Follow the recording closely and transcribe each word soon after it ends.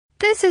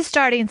This is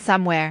Starting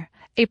Somewhere,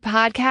 a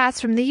podcast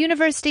from the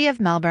University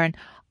of Melbourne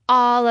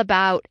all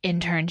about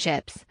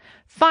internships,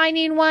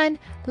 finding one,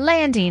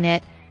 landing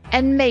it,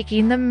 and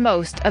making the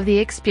most of the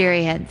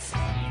experience.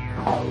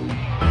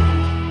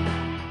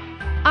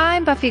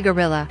 I'm Buffy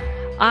Gorilla.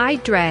 I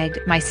dragged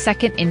my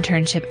second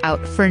internship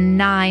out for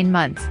 9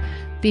 months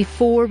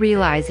before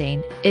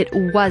realizing it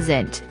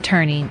wasn't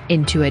turning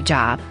into a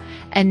job.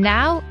 And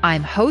now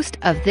I'm host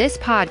of this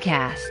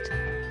podcast.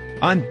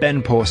 I'm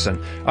Ben Pawson.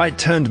 I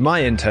turned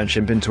my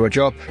internship into a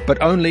job,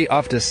 but only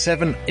after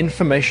 7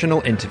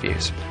 informational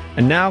interviews.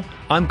 And now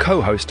I'm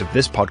co-host of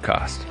this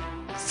podcast.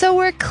 So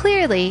we're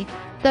clearly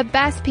the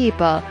best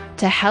people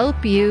to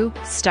help you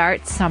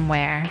start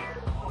somewhere.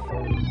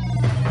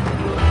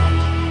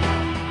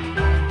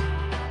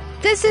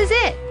 This is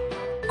it.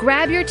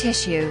 Grab your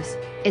tissues.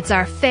 It's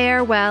our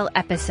farewell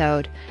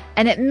episode,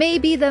 and it may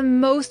be the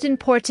most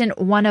important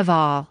one of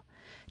all.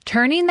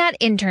 Turning that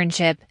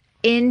internship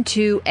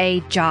into a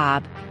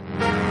job.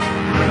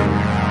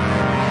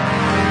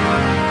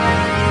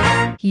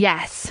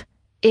 Yes,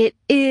 it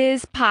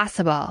is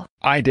possible.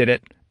 I did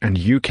it, and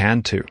you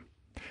can too.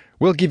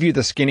 We'll give you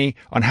the skinny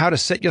on how to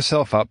set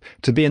yourself up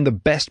to be in the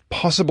best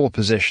possible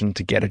position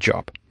to get a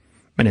job.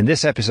 And in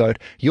this episode,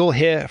 you'll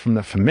hear from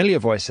the familiar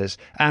voices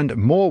and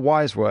more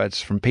wise words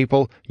from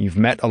people you've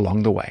met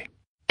along the way.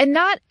 And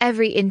not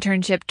every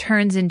internship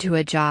turns into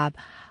a job.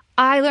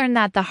 I learned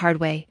that the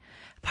hard way.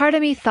 Part of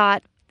me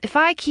thought, if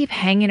I keep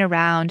hanging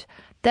around,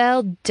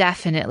 they'll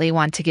definitely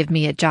want to give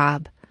me a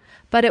job.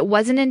 But it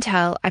wasn't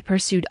until I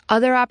pursued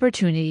other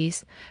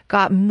opportunities,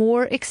 got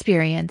more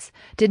experience,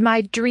 did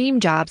my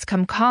dream jobs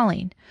come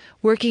calling,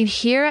 working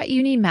here at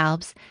Uni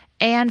Melbs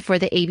and for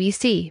the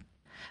ABC.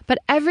 But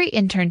every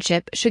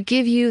internship should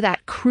give you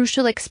that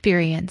crucial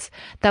experience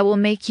that will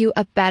make you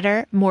a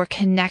better, more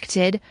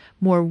connected,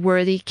 more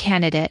worthy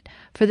candidate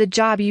for the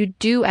job you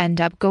do end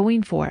up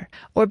going for.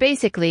 Or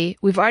basically,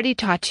 we've already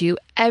taught you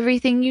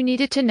everything you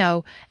needed to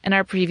know in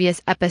our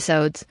previous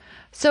episodes.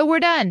 So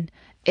we're done.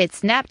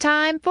 It's nap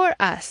time for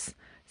us.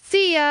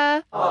 See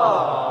ya!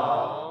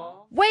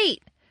 Aww.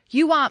 Wait,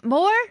 you want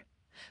more?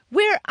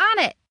 We're on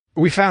it!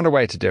 We found a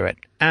way to do it,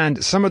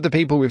 and some of the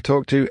people we've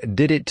talked to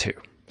did it too.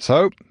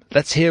 So,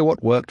 let's hear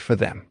what worked for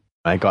them.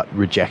 I got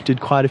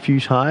rejected quite a few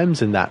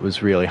times, and that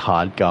was really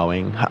hard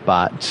going,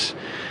 but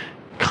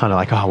kind of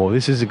like, oh, well,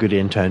 this is a good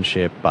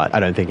internship, but I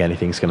don't think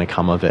anything's going to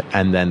come of it.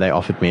 And then they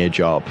offered me a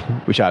job,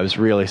 which I was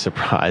really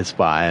surprised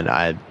by, and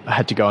I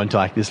had to go into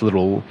like this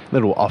little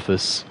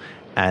office,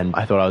 and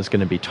I thought I was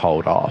going to be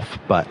told off,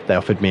 but they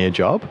offered me a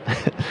job.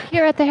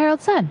 Here at the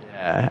Herald Sun?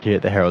 Yeah, here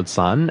at the Herald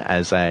Sun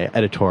as a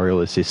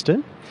editorial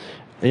assistant.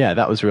 Yeah,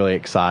 that was really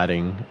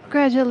exciting.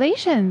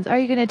 Congratulations. Are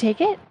you going to take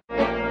it?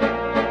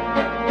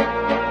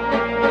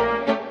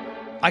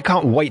 I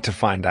can't wait to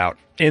find out.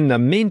 In the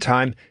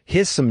meantime,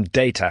 here's some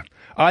data.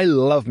 I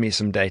love me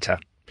some data.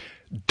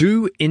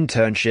 Do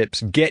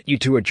internships get you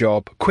to a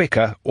job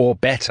quicker or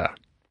better?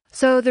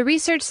 So the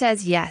research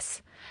says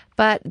yes,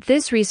 but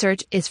this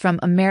research is from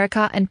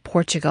America and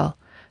Portugal,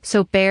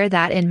 so bear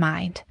that in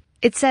mind.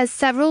 It says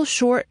several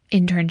short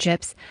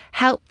internships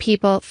help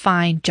people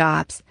find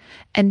jobs,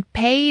 and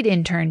paid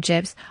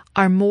internships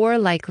are more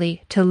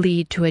likely to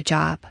lead to a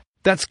job.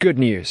 That's good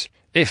news.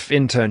 If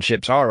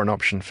internships are an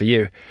option for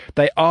you,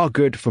 they are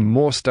good for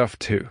more stuff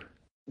too.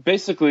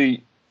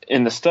 Basically,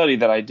 in the study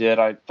that I did,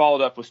 I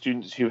followed up with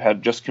students who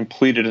had just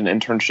completed an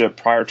internship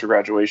prior to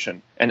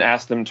graduation and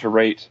asked them to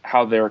rate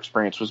how their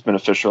experience was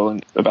beneficial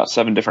in about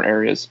 7 different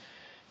areas.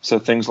 So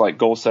things like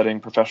goal setting,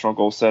 professional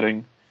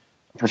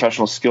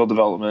skill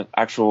development,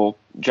 actual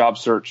job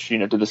search,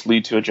 did this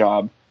lead to a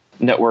job,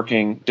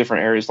 networking,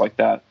 different areas like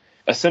that.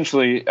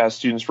 Essentially, as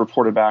students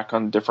reported back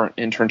on different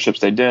internships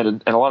they did,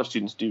 and a lot of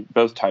students do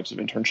both types of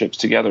internships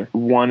together,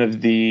 one of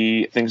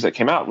the things that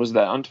came out was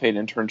that unpaid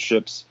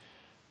internships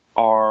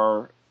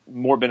are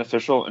more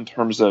beneficial in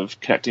terms of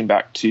connecting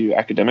back to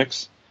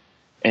academics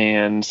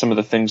and some of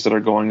the things that are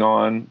going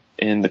on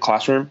in the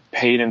classroom.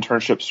 Paid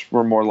internships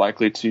were more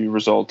likely to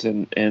result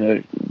in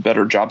a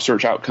better job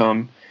search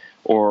outcome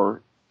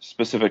or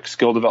specific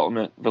skill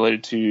development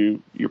related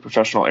to your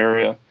professional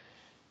area.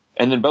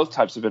 And then both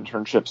types of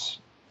internships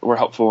were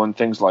helpful in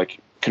things like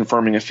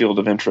confirming a field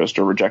of interest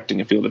or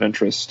rejecting a field of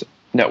interest,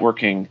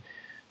 networking,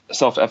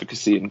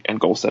 self-efficacy, and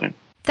goal setting.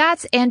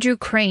 That's Andrew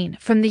Crane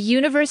from the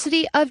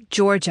University of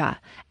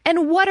Georgia.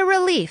 And what a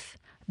relief!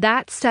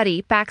 That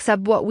study backs up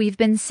what we've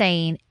been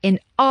saying in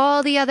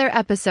all the other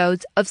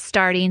episodes of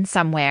Starting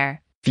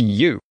Somewhere. For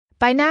you.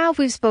 By now,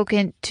 we've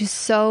spoken to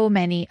so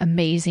many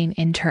amazing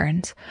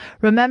interns.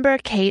 Remember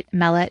Kate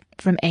Mellett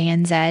from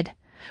ANZ?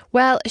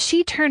 Well,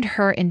 she turned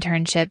her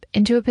internship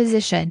into a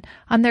position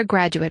on their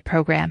graduate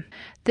program.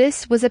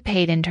 This was a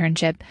paid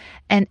internship,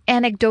 and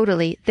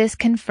anecdotally, this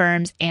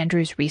confirms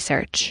Andrew's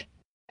research.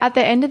 At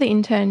the end of the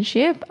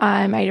internship,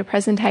 I made a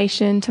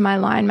presentation to my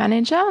line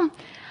manager,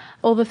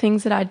 all the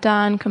things that I'd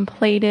done,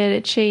 completed,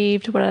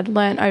 achieved, what I'd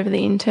learnt over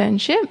the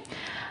internship.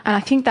 And I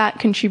think that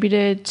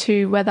contributed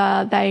to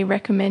whether they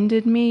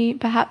recommended me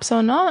perhaps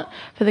or not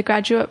for the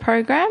graduate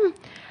program.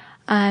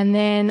 And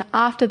then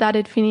after that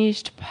had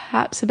finished,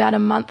 perhaps about a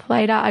month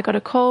later, I got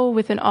a call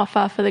with an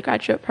offer for the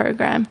graduate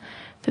program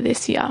for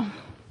this year.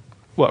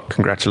 Well,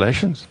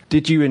 congratulations.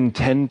 Did you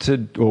intend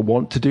to or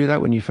want to do that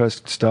when you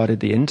first started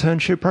the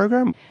internship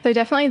program? So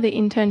definitely the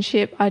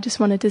internship, I just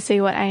wanted to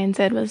see what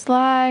ANZ was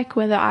like,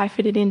 whether I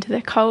fitted into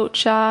their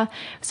culture,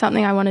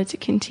 something I wanted to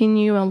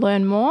continue and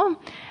learn more.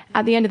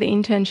 At the end of the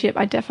internship,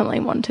 I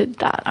definitely wanted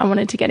that. I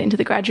wanted to get into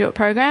the graduate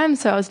program,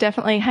 so I was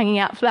definitely hanging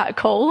out for that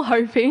call,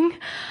 hoping.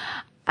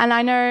 And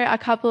I know a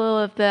couple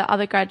of the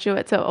other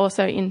graduates are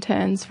also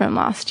interns from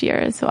last year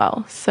as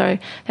well, so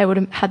they would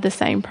have had the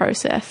same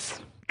process.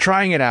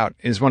 Trying it out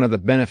is one of the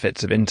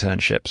benefits of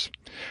internships.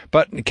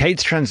 But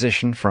Kate's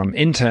transition from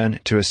intern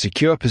to a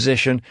secure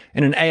position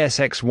in an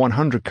ASX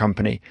 100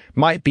 company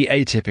might be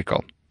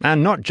atypical,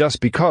 and not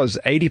just because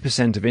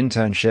 80% of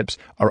internships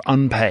are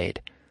unpaid,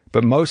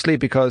 but mostly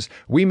because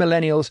we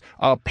millennials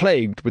are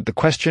plagued with the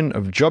question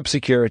of job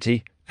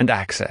security and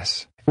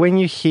access. When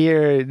you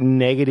hear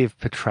negative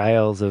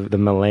portrayals of the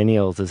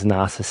millennials as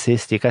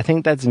narcissistic, I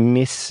think that's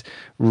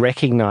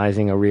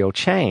misrecognizing a real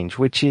change,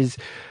 which is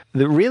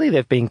that really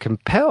they've been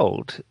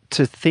compelled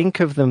to think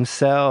of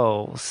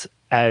themselves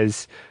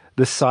as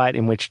the site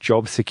in which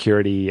job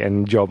security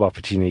and job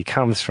opportunity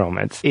comes from.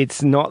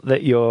 It's not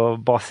that your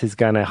boss is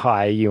going to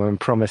hire you and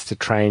promise to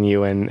train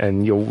you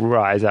and you'll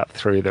rise up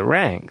through the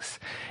ranks.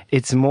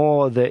 It's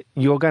more that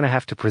you're going to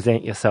have to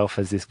present yourself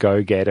as this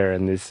go-getter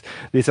and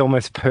this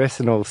almost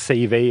personal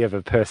CV of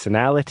a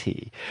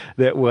personality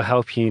that will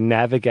help you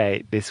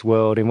navigate this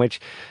world in which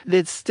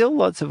there's still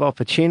lots of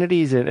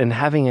opportunities, and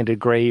having a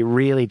degree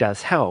really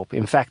does help.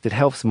 In fact, it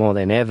helps more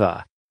than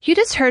ever. You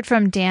just heard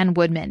from Dan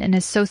Woodman, an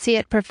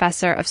associate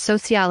professor of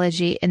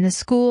sociology in the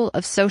School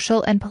of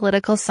Social and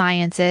Political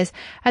Sciences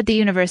at the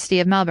University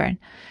of Melbourne.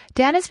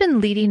 Dan has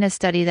been leading a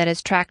study that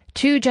has tracked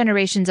 2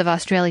 generations of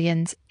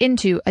Australians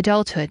into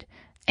adulthood.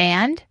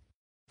 And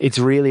it's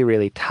really,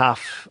 really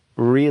tough,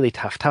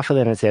 tougher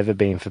than it's ever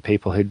been for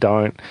people who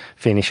don't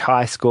finish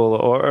high school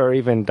or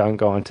even don't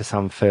go on to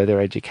some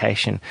further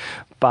education.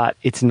 But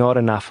it's not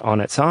enough on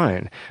its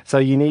own. So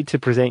you need to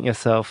present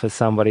yourself as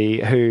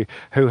somebody who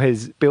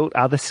has built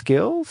other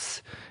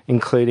skills,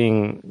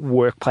 including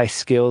workplace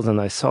skills and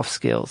those soft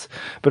skills,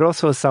 but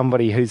also as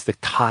somebody who's the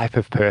type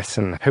of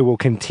person who will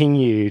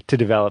continue to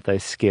develop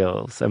those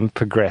skills and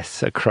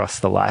progress across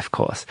the life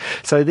course.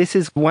 So this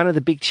is one of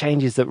the big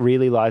changes that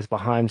really lies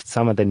behind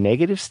some of the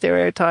negative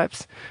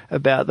stereotypes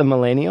about the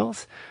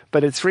millennials,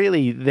 but it's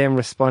really them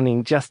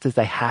responding just as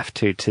they have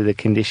to the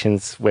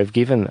conditions we've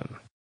given them.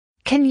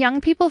 Can young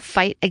people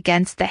fight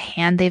against the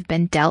hand they've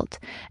been dealt?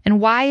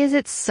 And why is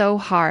it so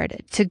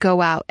hard to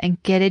go out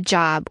and get a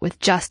job with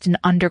just an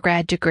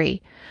undergrad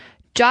degree?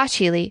 Josh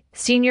Healy,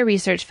 Senior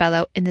Research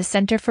Fellow in the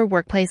Centre for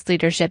Workplace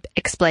Leadership,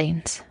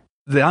 explains.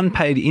 The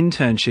unpaid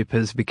internship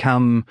has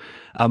become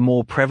a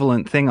more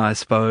prevalent thing, I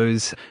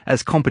suppose,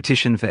 as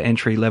competition for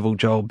entry-level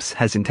jobs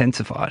has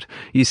intensified.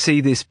 You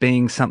see this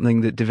being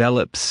something that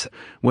develops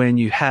when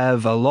you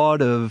have a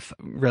lot of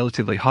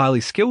relatively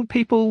highly skilled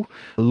people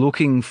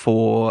looking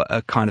for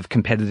a kind of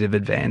competitive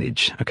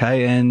advantage,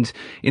 okay? And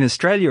in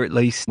Australia, at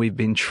least, we've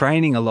been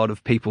training a lot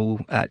of people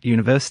at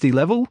university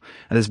level,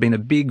 and there's been a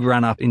big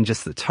run-up in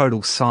just the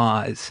total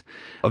size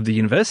of the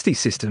university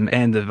system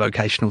and the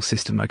vocational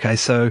system, okay?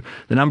 So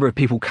the number of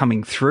people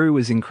coming through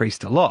has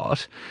increased a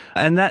lot,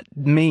 and that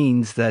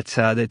means that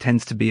there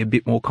tends to be a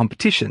bit more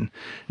competition.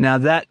 Now,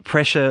 that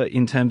pressure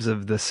in terms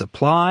of the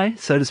supply,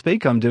 so to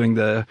speak, I'm doing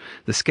the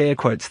scare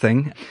quotes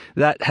thing,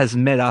 that has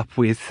met up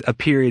with a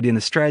period in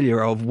Australia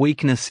of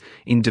weakness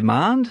in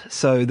demand,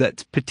 so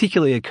that's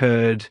particularly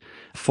occurred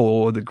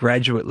for the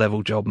graduate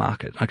level job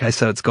market. Okay,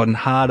 so it's gotten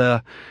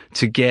harder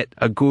to get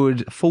a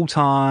good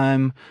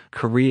full-time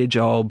career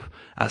job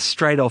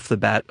straight off the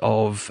bat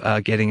of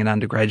getting an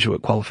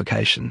undergraduate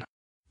qualification.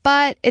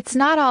 But it's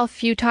not all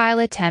futile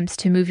attempts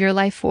to move your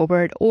life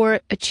forward or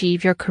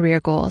achieve your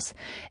career goals.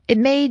 It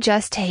may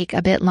just take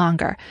a bit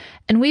longer,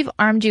 and we've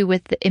armed you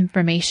with the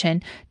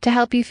information to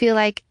help you feel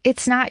like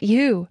it's not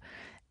you.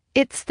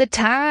 It's the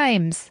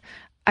times.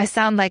 I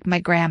sound like my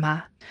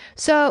grandma.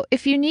 So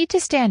if you need to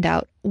stand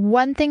out,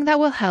 one thing that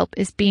will help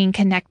is being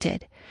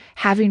connected,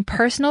 having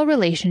personal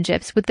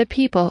relationships with the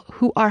people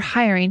who are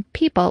hiring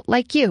people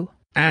like you.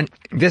 And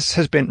this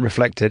has been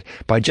reflected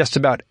by just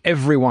about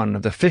every one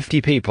of the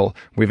 50 people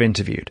we've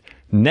interviewed.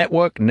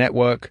 Network,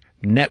 network,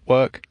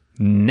 network,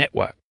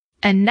 network.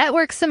 And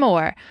network some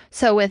more.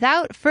 So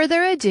without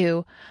further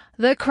ado,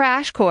 the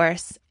crash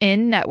course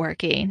in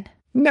networking.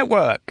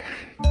 Network.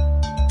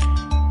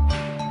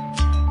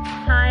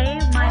 Hi,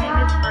 my name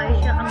is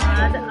Aisha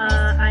Ahmad.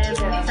 I am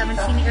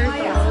 17 years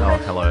old. Oh,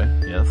 hello.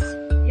 Yes.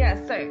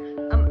 Yeah, so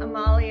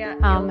Amalia.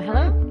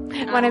 Hello.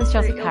 My name is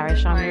Chelsea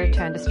Parrish. I'm a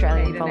returned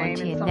Australian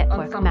volunteer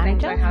network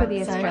manager for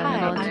the Australian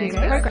Volunteers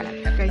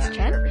Program. Grace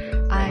Chen.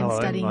 I'm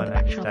studying the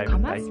Bachelor of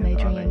Commerce,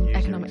 majoring in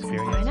Economics and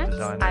Finance.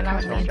 I'm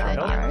currently in third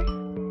year.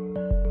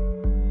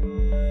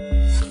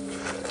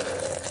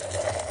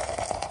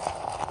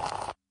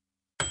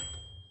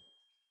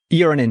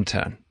 You're an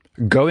intern.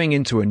 Going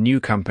into a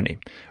new company,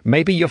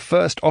 maybe your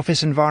first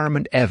office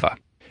environment ever,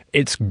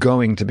 it's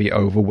going to be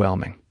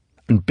overwhelming.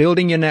 And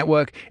building your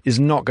network is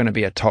not going to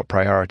be a top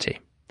priority.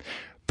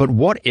 But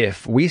what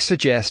if we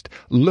suggest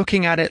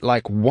looking at it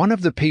like one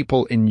of the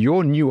people in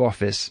your new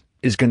office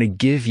is going to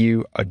give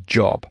you a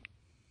job?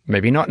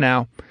 Maybe not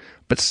now,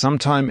 but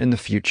sometime in the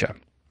future.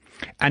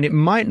 And it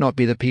might not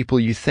be the people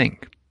you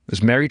think,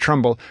 as Mary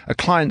Trumbull, a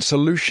client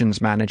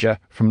solutions manager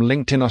from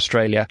LinkedIn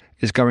Australia,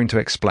 is going to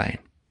explain.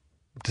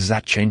 Does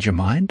that change your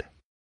mind?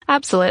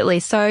 Absolutely.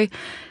 So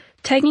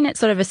taking it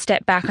sort of a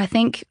step back, I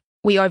think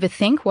we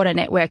overthink what a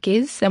network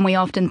is, and we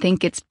often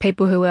think it's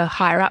people who are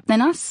higher up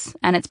than us,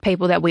 and it's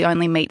people that we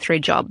only meet through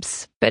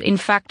jobs. But in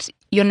fact,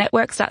 your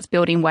network starts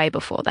building way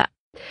before that.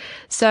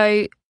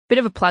 So, bit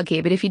of a plug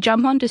here, but if you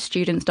jump onto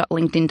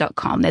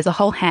students.linkedin.com, there's a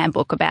whole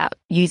handbook about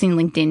using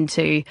LinkedIn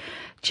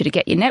to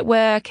get your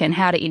network and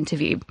how to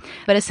interview.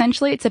 But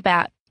essentially, it's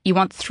about you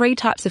want 3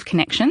 types of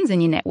connections in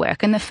your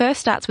network. And the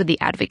first starts with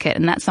the advocate,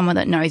 and that's someone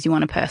that knows you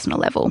on a personal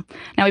level.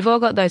 Now, we've all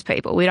got those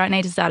people. We don't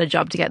need to start a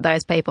job to get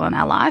those people in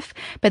our life,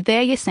 but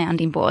they're your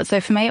sounding board.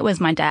 So for me, it was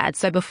my dad.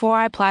 So before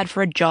I applied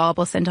for a job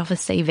or sent off a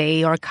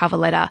CV or a cover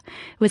letter,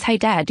 it was, hey,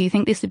 Dad, do you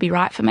think this would be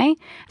right for me?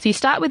 So you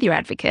start with your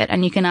advocate,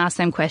 and you can ask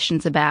them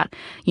questions about,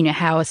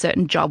 how a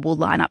certain job will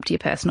line up to your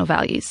personal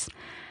values.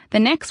 The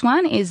next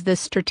one is the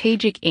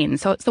strategic in.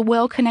 So it's the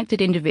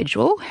well-connected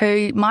individual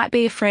who might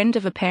be a friend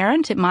of a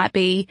parent, it might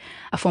be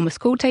a former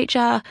school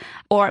teacher,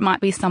 or it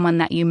might be someone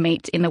that you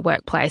meet in the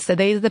workplace. So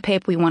these are the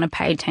people you want to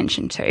pay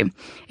attention to.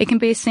 It can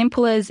be as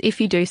simple as, if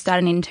you do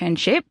start an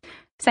internship,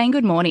 saying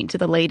good morning to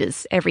the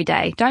leaders every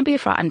day. Don't be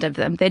frightened of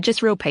them. They're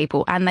just real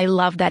people, and they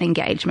love that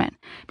engagement.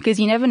 Because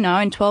you never know,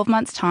 in 12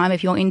 months' time,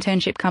 if your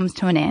internship comes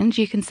to an end,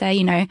 you can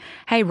say,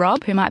 hey,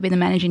 Rob, who might be the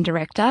managing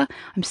director,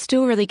 I'm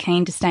still really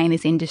keen to stay in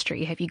this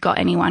industry. Have you got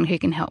anyone who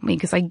can help me?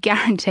 Because I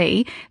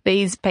guarantee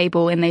these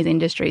people in these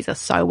industries are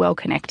so well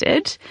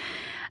connected.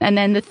 And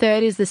then the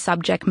third is the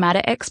subject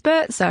matter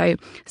expert. So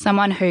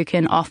someone who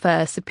can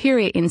offer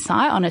superior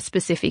insight on a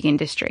specific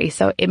industry.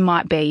 So it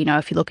might be,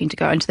 if you're looking to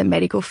go into the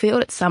medical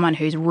field, it's someone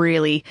who's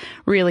really,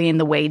 really in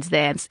the weeds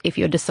there. If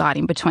you're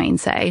deciding between,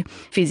 say,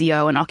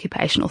 physio and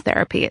occupational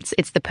therapy,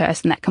 it's the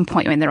person that can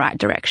point you in the right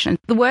direction.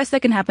 The worst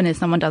that can happen is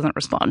someone doesn't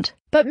respond.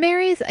 But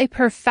Mary's a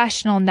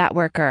professional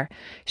networker.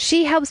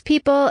 She helps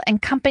people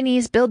and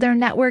companies build their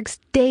networks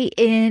day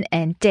in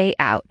and day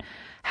out.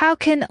 How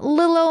can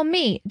little old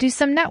me do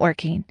some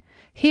networking?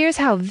 Here's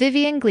how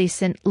Vivian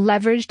Gleason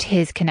leveraged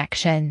his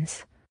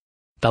connections.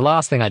 The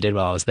last thing I did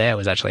while I was there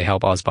was actually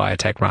help Oz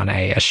Biotech run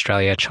a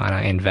Australia-China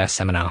Invest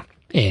seminar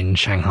in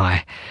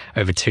Shanghai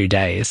over 2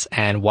 days.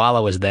 And while I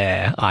was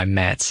there, I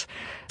met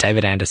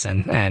David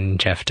Anderson and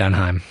Jeff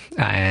Dunham.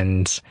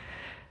 And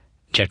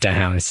Jeff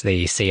Dunham is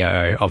the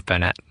COO of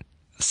Burnett.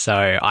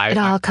 So it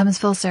all comes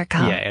full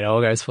circle. Yeah, it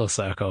all goes full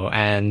circle.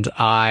 And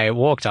I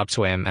walked up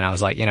to him and I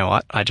was like, you know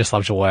what? I just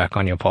love to work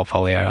on your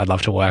portfolio. I'd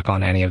love to work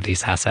on any of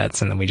these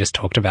assets. And then we just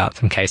talked about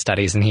some case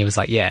studies, and he was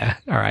like, yeah,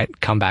 all right,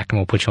 come back and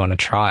we'll put you on a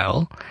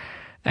trial.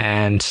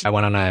 And I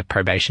went on a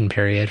probation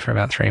period for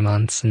about 3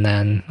 months, and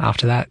then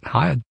after that,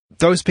 hired.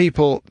 Those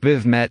people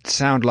Viv met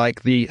sound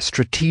like the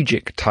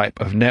strategic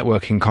type of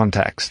networking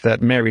contacts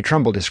that Mary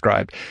Trumbull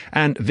described,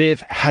 and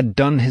Viv had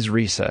done his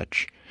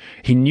research.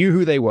 He knew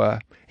who they were,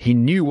 he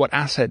knew what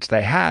assets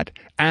they had,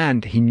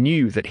 and he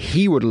knew that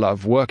he would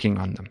love working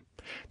on them.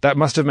 That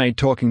must have made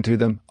talking to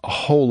them a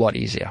whole lot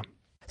easier.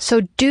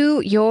 So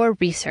do your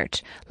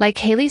research, like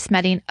Haley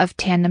Smetting of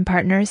Tandem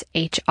Partners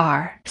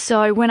HR.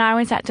 So when I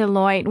was at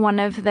Deloitte,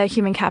 one of the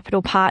human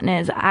capital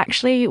partners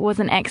actually was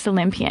an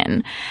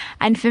ex-Olympian.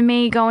 And for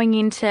me, going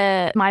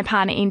into my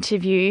partner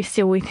interview,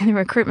 still within the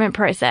recruitment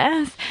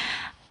process,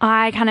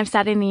 I kind of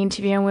sat in the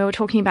interview and we were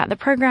talking about the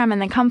program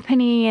and the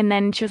company, and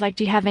then she was like,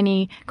 do you have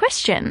any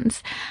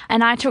questions?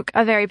 And I took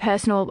a very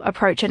personal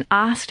approach and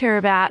asked her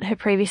about her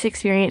previous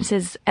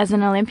experiences as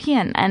an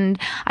Olympian. And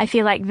I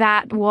feel like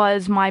that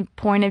was my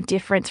point of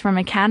difference from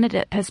a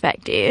candidate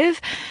perspective,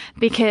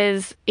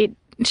 because it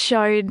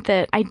showed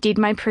that I did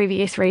my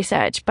previous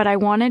research, but I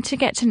wanted to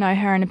get to know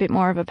her on a bit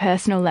more of a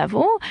personal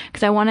level,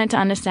 because I wanted to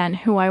understand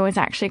who I was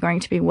actually going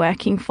to be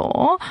working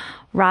for,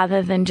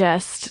 rather than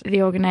just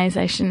the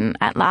organisation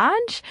at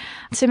large.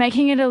 So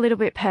making it a little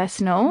bit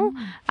personal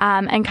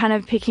and kind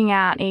of picking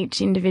out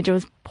each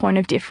individual's point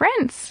of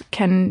difference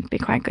can be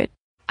quite good.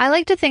 I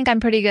like to think I'm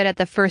pretty good at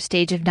the first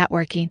stage of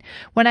networking,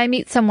 when I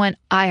meet someone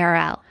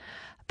IRL.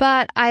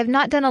 But I've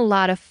not done a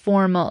lot of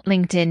formal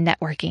LinkedIn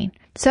networking.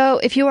 So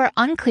if you are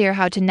unclear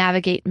how to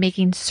navigate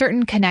making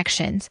certain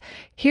connections,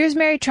 here's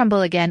Mary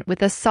Trumbull again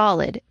with a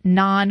solid,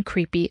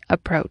 non-creepy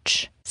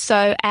approach.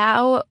 So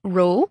our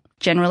rule,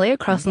 generally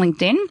across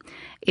LinkedIn,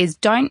 is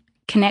don't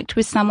connect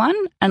with someone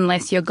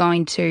unless you're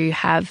going to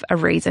have a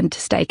reason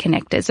to stay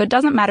connected. So it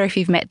doesn't matter if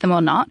you've met them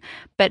or not,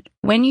 but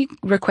when you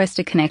request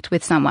to connect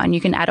with someone, you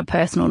can add a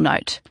personal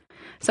note.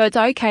 So it's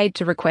okay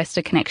to request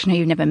a connection who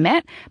you've never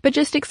met, but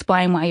just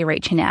explain why you're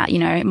reaching out. You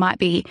know, it might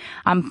be,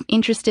 I'm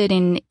interested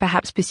in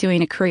perhaps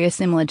pursuing a career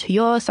similar to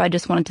yours, so I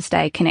just wanted to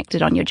stay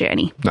connected on your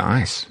journey.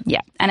 Nice.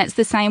 Yeah. And it's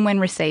the same when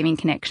receiving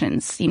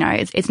connections. You know,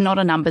 it's not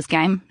a numbers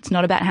game. It's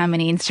not about how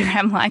many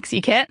Instagram likes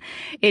you get.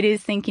 It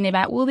is thinking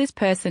about, will this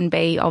person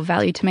be of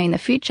value to me in the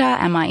future?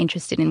 Am I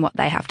interested in what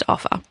they have to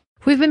offer?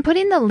 We've been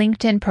putting the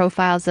LinkedIn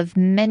profiles of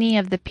many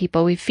of the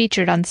people we've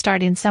featured on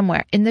Starting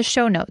Somewhere in the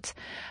show notes.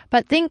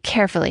 But think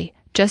carefully.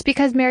 Just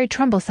because Mary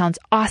Trumbull sounds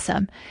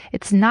awesome,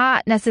 it's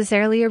not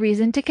necessarily a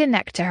reason to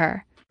connect to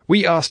her.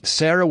 We asked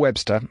Sarah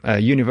Webster, a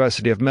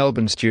University of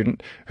Melbourne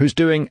student who's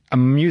doing a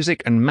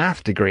music and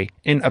math degree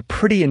in a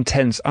pretty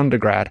intense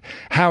undergrad,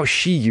 how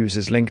she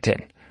uses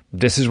LinkedIn.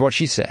 This is what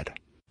she said.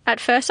 At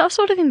first, I was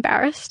sort of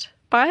embarrassed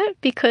by it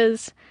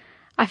because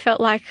I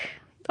felt like,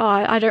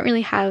 I don't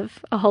really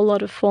have a whole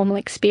lot of formal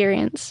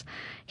experience.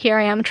 Here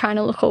I am trying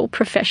to look all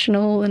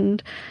professional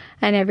and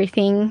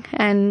everything,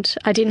 and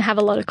I didn't have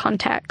a lot of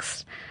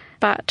contacts.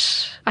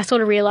 But I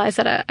sort of realised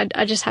that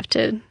I just have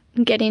to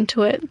get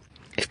into it.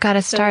 You've got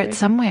to start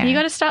somewhere. You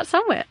got to start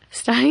somewhere.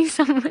 Starting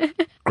somewhere.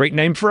 Great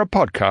name for a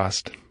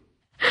podcast.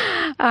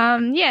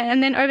 Yeah,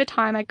 and then over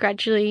time I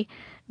gradually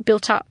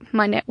built up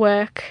my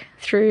network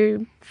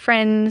through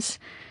friends,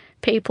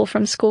 people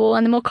from school,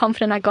 and the more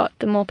confident I got,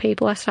 the more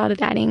people I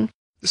started adding.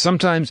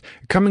 Sometimes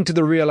coming to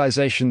the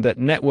realization that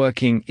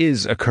networking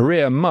is a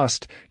career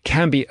must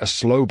can be a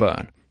slow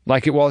burn,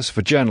 like it was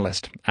for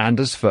journalist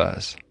Anders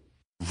Furs.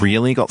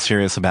 Really got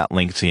serious about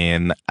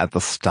LinkedIn at the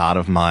start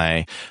of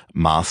my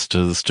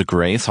master's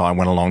degree. So I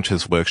went along to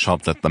this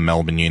workshop that the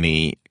Melbourne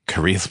Uni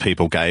careers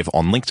people gave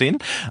on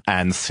LinkedIn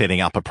and setting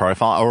up a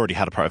profile. I already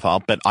had a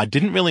profile, but I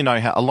didn't really know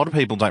how, a lot of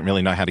people don't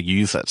really know how to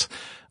use it.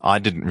 I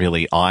didn't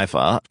really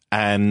either.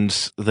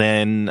 And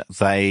then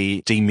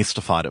they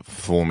demystified it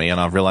for me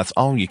and I realized,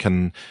 you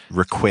can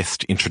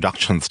request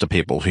introductions to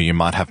people who you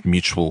might have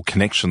mutual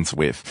connections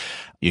with.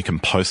 You can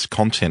post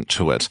content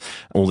to it,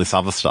 all this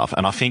other stuff.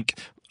 And I think,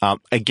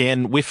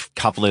 again, with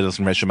cover letters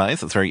and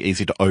resumes, it's very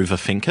easy to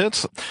overthink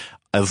it.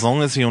 As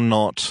long as you're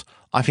not,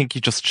 I think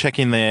you just check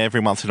in there every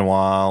once in a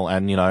while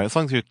and, you know, as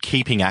long as you're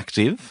keeping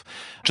active,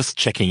 just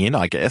checking in,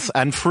 I guess.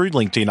 And through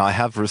LinkedIn, I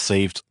have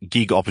received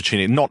gig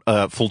opportunity, not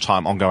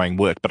full-time ongoing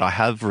work, but I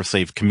have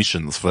received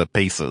commissions for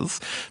pieces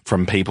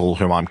from people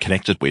who I'm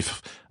connected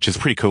with, which is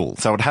pretty cool.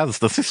 So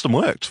the system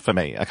worked for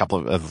me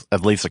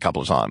at least a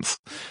couple of times.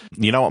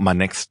 You know what my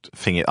next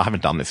thing is? I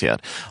haven't done this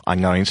yet. I'm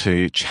going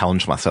to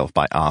challenge myself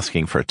by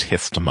asking for a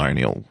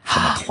testimonial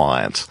from a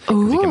client.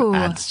 Ooh. You can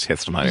add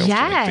testimonials to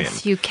LinkedIn.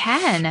 Yes, you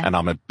can. And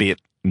I'm a bit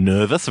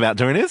nervous about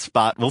doing this,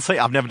 but we'll see.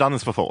 I've never done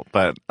this before,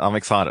 but I'm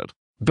excited.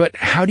 But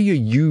how do you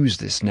use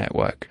this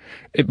network?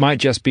 It might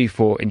just be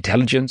for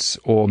intelligence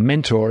or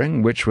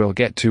mentoring, which we'll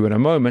get to in a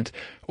moment,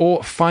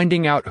 or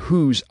finding out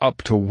who's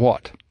up to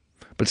what.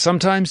 But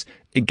sometimes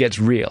it gets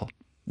real.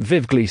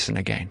 Viv Gleason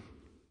again.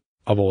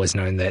 I've always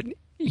known that,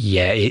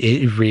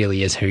 it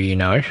really is who you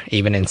know,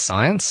 even in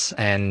science,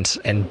 and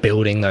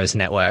building those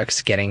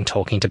networks,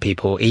 talking to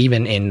people,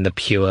 even in the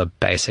pure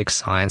basic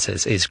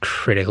sciences is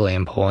critically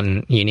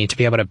important. You need to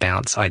be able to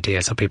bounce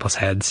ideas off people's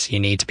heads. You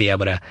need to be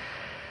able to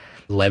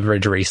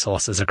leverage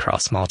resources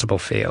across multiple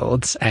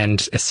fields.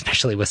 And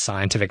especially with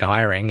scientific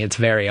hiring, it's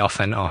very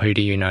often, who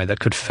do you know that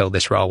could fill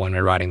this role when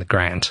we're writing the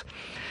grant?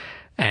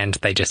 And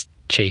they just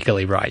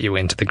cheekily write you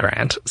into the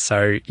grant.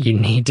 So you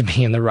need to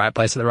be in the right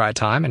place at the right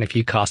time. And if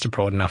you cast a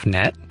broad enough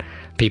net,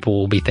 people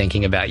will be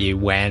thinking about you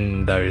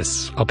when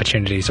those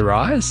opportunities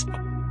arise.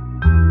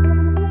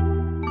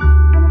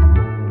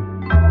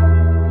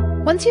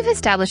 Once you've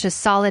established a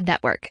solid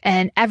network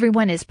and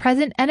everyone is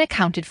present and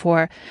accounted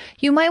for,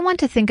 you might want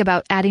to think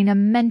about adding a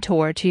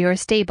mentor to your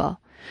stable.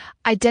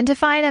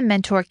 Identifying a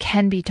mentor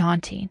can be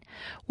daunting.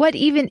 What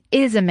even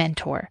is a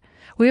mentor?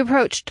 We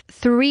approached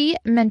 3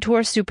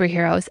 mentor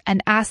superheroes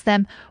and asked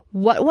them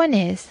what one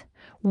is,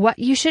 what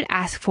you should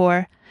ask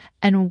for,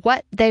 and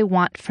what they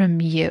want from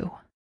you.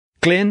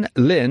 Glyn,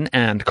 Lynn,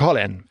 and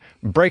Colin.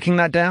 Breaking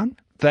that down,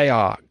 they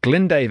are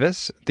Glyn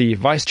Davis, the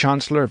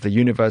Vice-Chancellor of the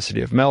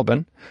University of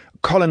Melbourne.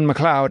 Colin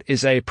McLeod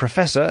is a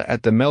professor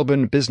at the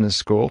Melbourne Business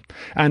School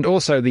and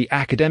also the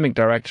academic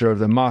director of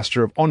the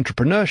Master of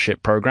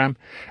Entrepreneurship program.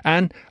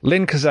 And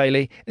Lynn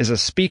Kazali is a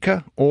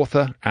speaker,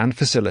 author, and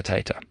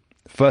facilitator.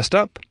 First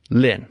up,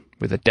 Lynn,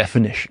 with a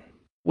definition.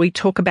 We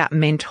talk about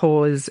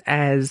mentors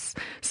as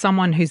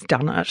someone who's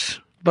done it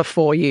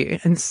before you,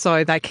 and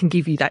so they can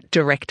give you that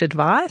direct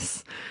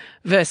advice,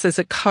 versus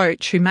a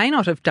coach who may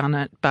not have done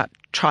it but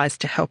tries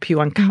to help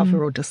you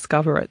uncover or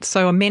discover it.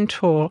 So a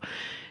mentor,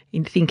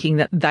 in thinking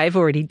that they've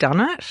already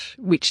done it,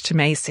 which to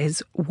me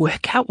says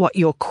work out what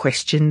your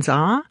questions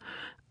are,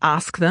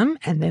 ask them,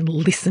 and then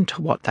listen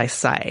to what they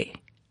say,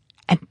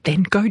 and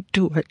then go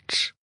do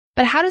it.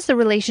 But how does the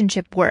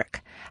relationship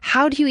work?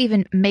 How do you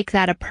even make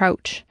that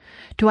approach?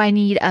 Do I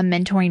need a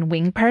mentoring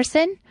wing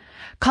person?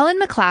 Colin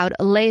McLeod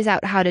lays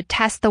out how to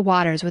test the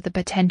waters with a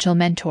potential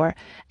mentor,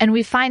 and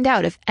we find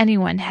out if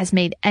anyone has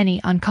made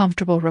any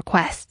uncomfortable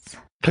requests.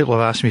 People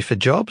have asked me for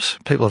jobs.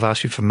 People have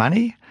asked me for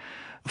money.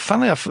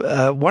 Funnily enough,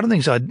 one of the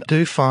things I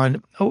do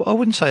find, I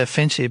wouldn't say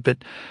offensive, but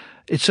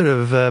it sort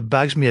of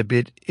bugs me a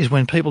bit, is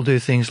when people do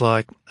things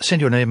like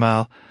send you an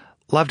email,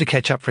 love to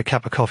catch up for a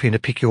cup of coffee and to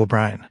pick your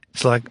brain.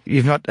 It's like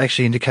you've not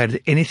actually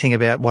indicated anything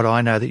about what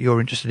I know that you're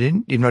interested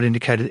in. You've not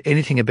indicated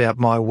anything about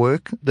my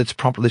work that's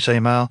prompted this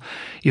email.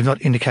 You've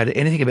not indicated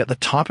anything about the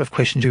type of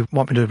questions you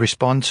want me to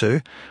respond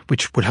to,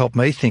 which would help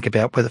me think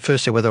about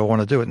whether I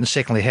want to do it, and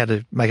secondly, how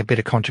to make a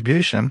better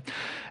contribution.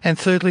 And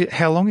thirdly,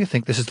 how long you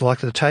think this is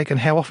likely to take and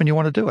how often you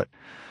want to do it.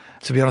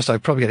 To be honest, I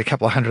probably get a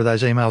couple of hundred of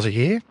those emails a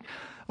year.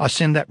 I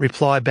send that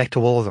reply back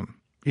to all of them.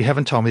 You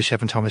haven't told me this, you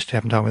haven't told me this, you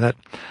haven't told me that.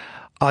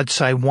 I'd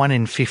say 1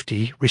 in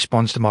 50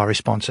 responds to my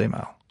response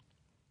email.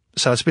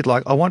 So it's a bit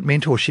like, I want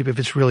mentorship if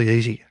it's really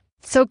easy.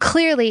 So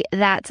clearly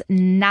that's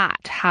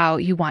not how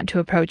you want to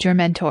approach your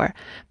mentor.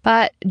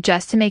 But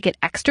just to make it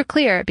extra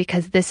clear,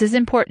 because this is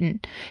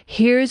important,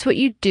 here's what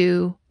you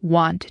do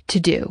want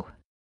to do.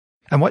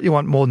 And what you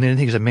want more than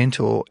anything as a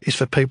mentor is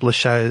for people to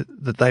show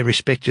that they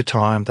respect your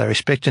time, they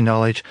respect your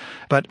knowledge.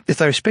 But if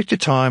they respect your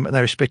time and they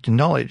respect your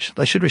knowledge,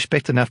 they should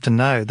respect enough to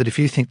know that if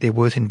you think they're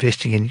worth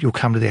investing in, you'll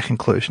come to that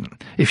conclusion.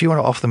 If you want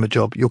to offer them a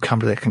job, you'll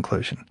come to that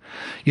conclusion.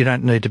 You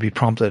don't need to be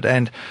prompted.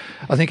 And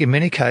I think in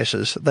many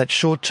cases, that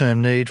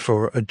short-term need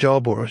for a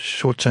job or a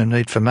short-term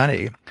need for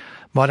money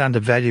might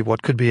undervalue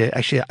what could be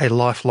actually a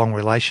lifelong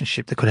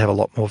relationship that could have a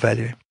lot more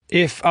value.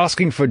 If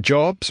asking for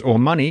jobs or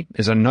money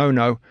is a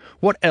no-no,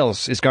 what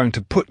else is going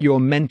to put your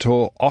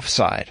mentor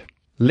offside?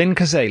 Lynn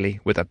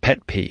Kazali with a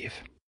pet peeve.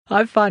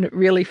 I find it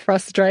really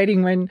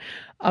frustrating when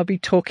I'll be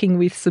talking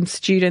with some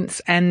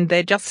students and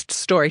they're just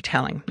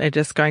storytelling. They're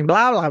just going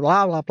blah, blah,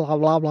 blah, blah, blah,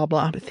 blah, blah,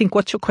 blah. But think,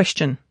 what's your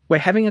question? We're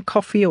having a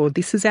coffee, or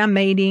this is our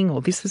meeting,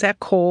 or this is our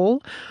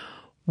call.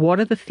 What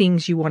are the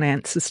things you want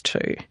answers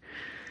to?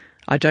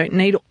 I don't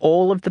need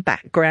all of the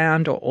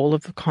background or all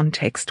of the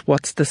context.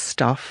 What's the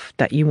stuff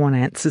that you want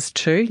answers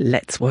to?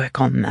 Let's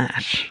work on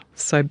that.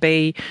 So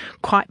be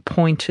quite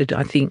pointed,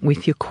 I think,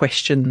 with your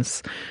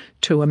questions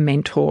to a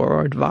mentor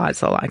or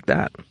advisor like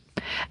that.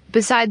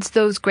 Besides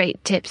those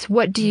great tips,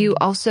 what do you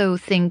also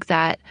think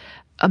that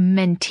a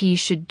mentee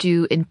should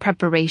do in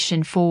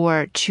preparation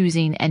for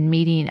choosing and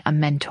meeting a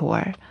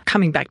mentor?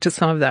 Coming back to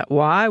some of that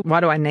why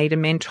do I need a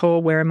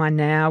mentor? Where am I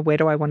now? Where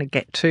do I want to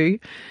get to?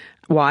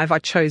 Why have I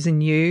chosen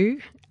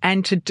you?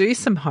 And to do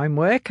some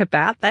homework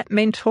about that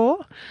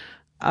mentor.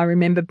 I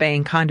remember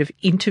being kind of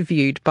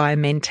interviewed by a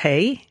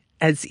mentee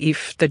as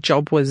if the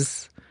job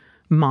was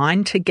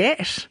mine to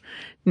get.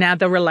 Now,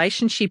 the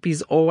relationship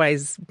is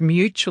always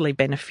mutually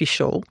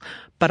beneficial,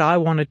 but I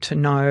wanted to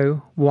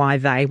know why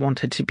they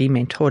wanted to be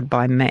mentored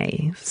by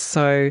me.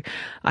 So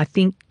I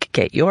think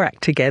get your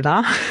act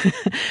together,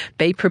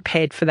 be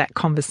prepared for that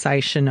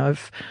conversation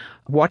of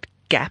what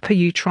gap are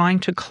you trying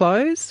to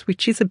close,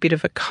 which is a bit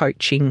of a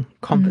coaching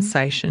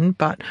conversation,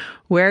 but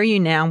where are you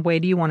now and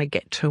where do you want to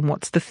get to, and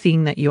what's the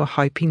thing that you're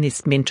hoping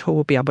this mentor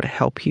will be able to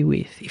help you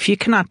with? If you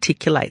can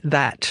articulate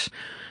that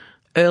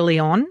early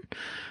on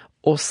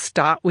or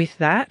start with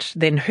that,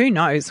 then who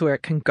knows where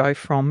it can go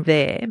from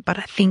there. But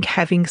I think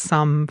having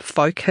some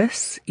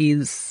focus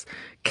is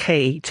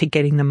key to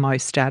getting the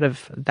most out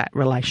of that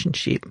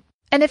relationship.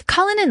 And if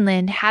Colin and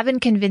Lynn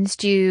haven't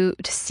convinced you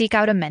to seek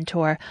out a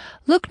mentor,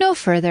 look no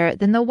further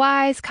than the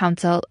wise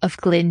counsel of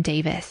Glyn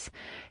Davis.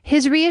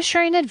 His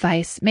reassuring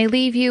advice may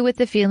leave you with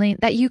the feeling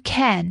that you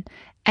can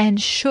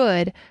and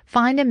should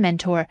find a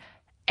mentor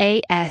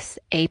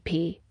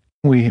ASAP.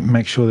 We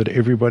make sure that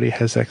everybody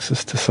has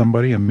access to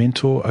somebody, a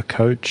mentor, a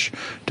coach,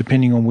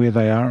 depending on where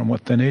they are and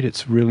what they need.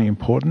 It's really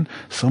important.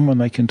 Someone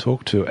they can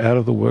talk to out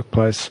of the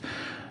workplace,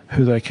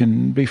 who they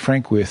can be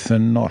frank with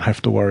and not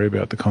have to worry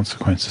about the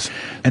consequences.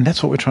 And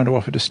that's what we're trying to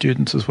offer to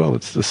students as well.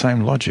 It's the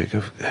same logic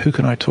of who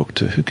can I talk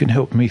to, who can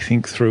help me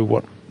think through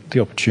what the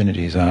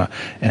opportunities are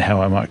and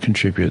how I might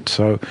contribute.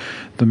 So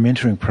the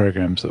mentoring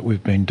programs that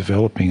we've been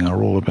developing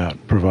are all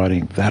about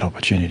providing that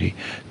opportunity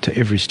to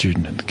every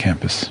student at the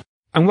campus.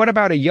 And what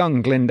about a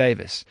young Glyn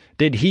Davis?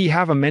 Did he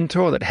have a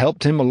mentor that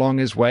helped him along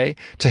his way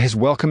to his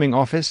welcoming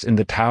office in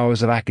the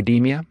towers of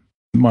academia?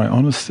 My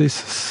honours thesis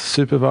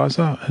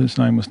supervisor, whose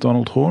name was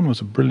Donald Horn, was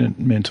a brilliant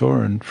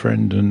mentor and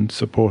friend and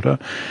supporter.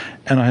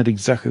 And I had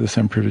exactly the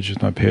same privilege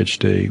with my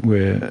PhD,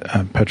 where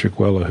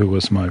Patrick Weller, who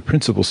was my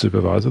principal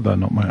supervisor, though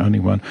not my only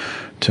one,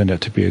 turned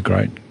out to be a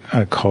great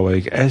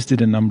colleague, as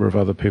did a number of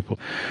other people.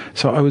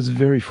 So I was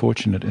very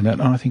fortunate in that,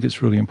 and I think it's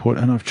really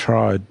important. And I've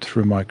tried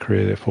through my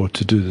career, therefore,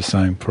 to do the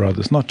same for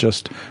others, not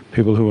just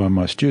people who are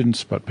my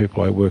students, but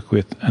people I work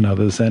with and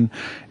others. And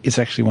it's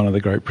actually one of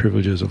the great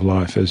privileges of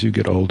life. As you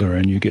get older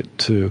and you get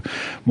to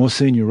more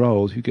senior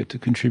roles, you get to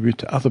contribute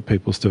to other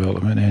people's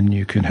development, and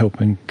you can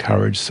help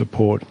encourage,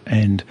 support,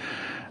 and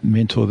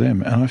mentor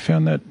them. And I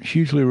found that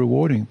hugely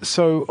rewarding.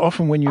 So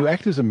often when you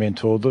act as a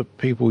mentor, the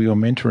people you're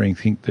mentoring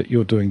think that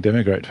you're doing them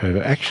a great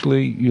favour.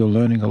 Actually, you're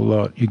learning a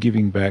lot, you're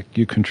giving back,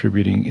 you're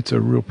contributing. It's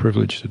a real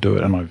privilege to do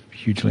it, and I've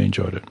hugely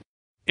enjoyed it.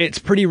 It's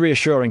pretty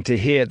reassuring to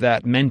hear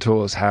that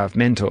mentors have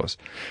mentors.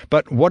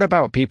 But what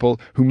about people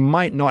who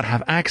might not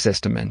have access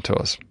to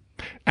mentors?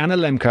 Anna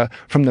Lemke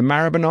from the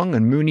Maribyrnong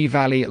and Moonee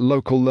Valley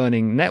Local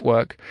Learning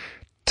Network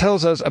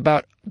tells us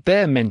about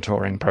their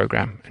mentoring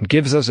program and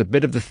gives us a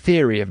bit of the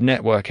theory of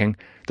networking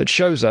that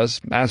shows us,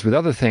 as with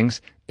other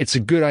things, it's a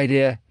good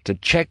idea to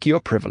check your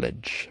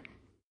privilege.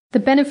 The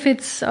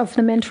benefits of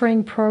the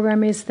mentoring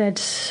program is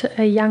that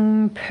a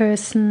young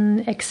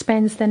person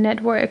expands their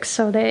network.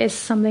 So there is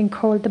something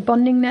called the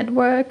bonding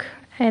network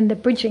and the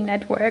bridging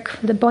network.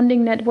 The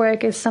bonding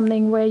network is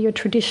something where you're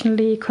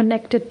traditionally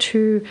connected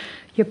to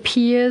your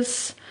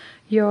peers,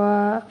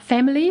 your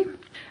family.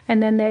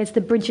 And then there's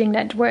the bridging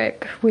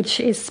network, which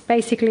is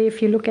basically,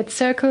 if you look at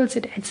circles,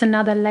 it's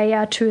another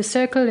layer to a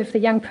circle. If the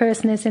young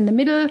person is in the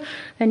middle,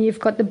 then you've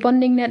got the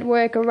bonding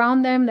network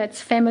around them. That's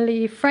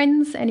family,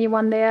 friends,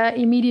 anyone there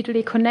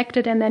immediately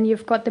connected. And then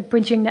you've got the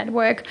bridging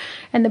network.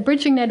 And the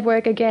bridging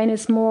network, again,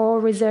 is more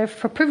reserved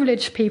for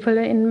privileged people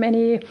in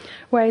many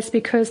ways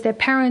because their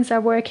parents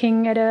are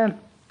working at a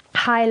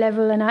high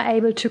level and are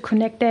able to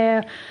connect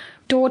their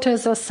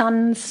daughters or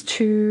sons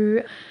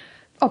to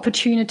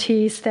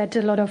opportunities that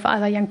a lot of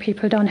other young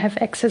people don't have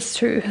access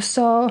to.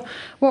 So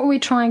what we're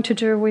trying to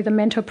do with the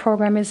mentor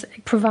program is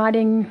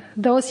providing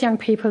those young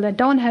people that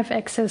don't have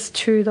access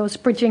to those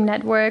bridging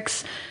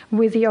networks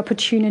with the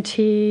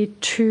opportunity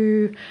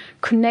to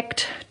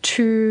connect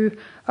to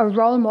a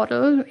role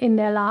model in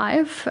their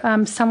life,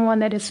 someone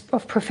that is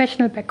of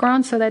professional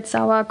background. So that's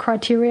our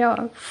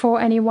criteria for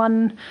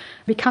anyone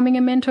becoming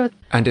a mentor.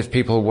 And if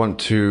people want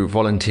to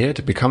volunteer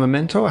to become a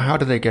mentor, how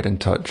do they get in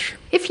touch?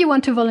 If you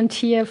want to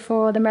volunteer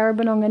for the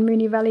Maribyrnong and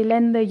Moonee Valley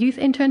LEN, the Youth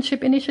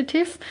Internship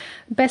Initiative,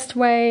 best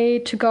way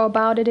to go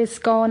about it is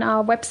go on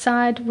our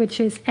website,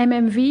 which is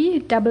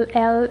mmvlen.org.au.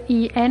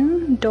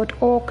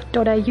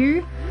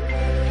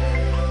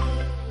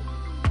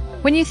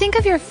 When you think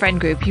of your friend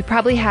group, you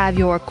probably have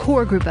your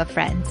core group of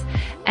friends.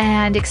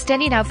 And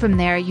extending out from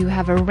there, you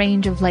have a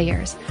range of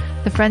layers.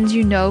 The friends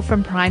you know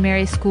from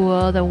primary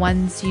school, the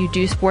ones you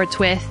do sports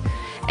with,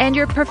 and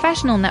your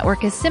professional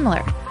network is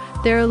similar.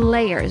 There are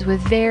layers with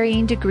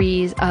varying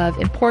degrees of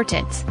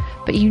importance,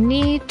 but you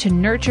need to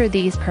nurture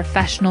these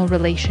professional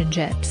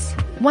relationships.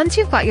 Once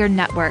you've got your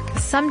network,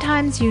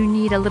 sometimes you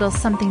need a little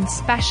something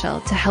special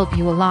to help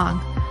you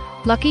along.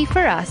 Lucky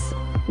for us,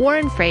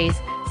 Warren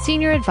Fraze,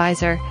 Senior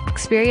Advisor,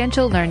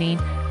 Experiential Learning,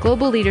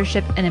 Global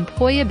Leadership and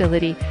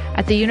Employability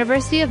at the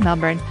University of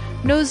Melbourne,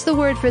 knows the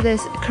word for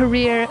this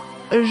career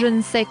je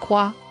ne sais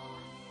quoi.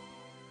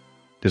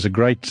 There's a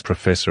great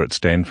professor at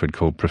Stanford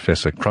called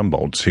Professor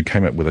Krumboltz who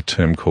came up with a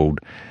term called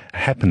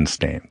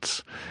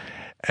happenstance.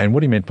 And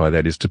what he meant by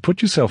that is to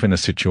put yourself in a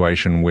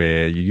situation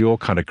where you're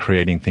kind of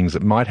creating things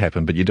that might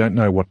happen, but you don't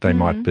know what they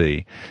might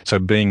be. So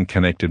being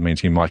connected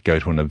means you might go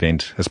to an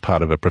event as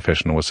part of a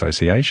professional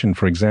association,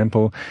 for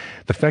example.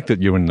 The fact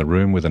that you're in the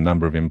room with a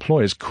number of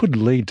employers could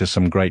lead to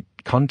some great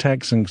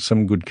contacts and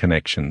some good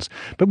connections.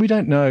 But we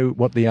don't know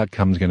what the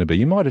outcome is going to be.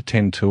 You might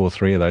attend 2 or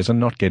 3 of those and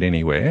not get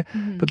anywhere,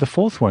 but the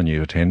 4th one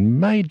you attend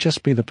may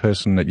just be the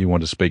person that you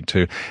want to speak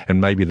to and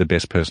maybe the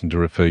best person to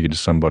refer you to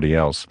somebody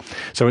else.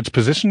 So it's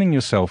positioning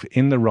yourself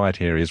in the right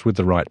areas with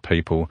the right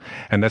people,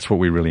 and that's what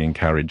we really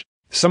encourage.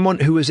 Someone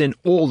who was in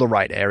all the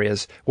right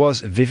areas was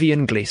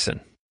Vivian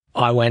Gleeson.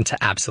 I went to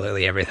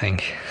absolutely everything.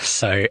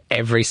 So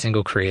every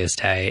single careers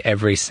day,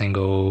 every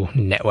single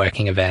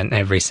networking event,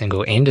 every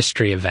single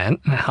industry event,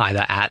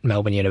 either at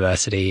Melbourne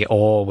University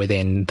or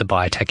within the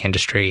biotech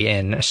industry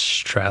in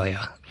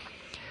Australia.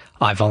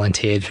 I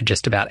volunteered for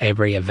just about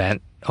every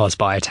event Oz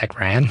Biotech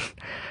ran.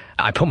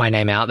 I put my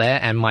name out there,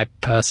 and my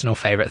personal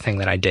favorite thing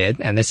that I did,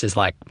 and this is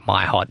like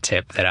my hot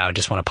tip that I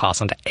just want to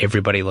pass on to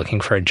everybody looking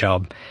for a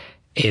job.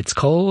 It's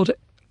called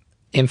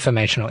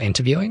informational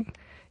interviewing.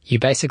 You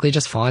basically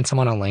just find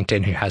someone on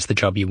LinkedIn who has the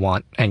job you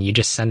want, and you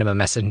just send them a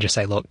message and just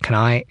say, look, can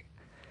I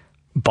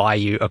buy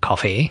you a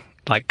coffee?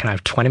 Like, can I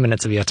have 20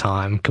 minutes of your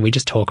time? Can we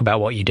just talk about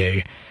what you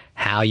do,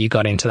 how you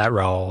got into that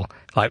role?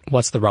 Like,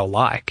 what's the role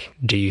like?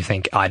 Do you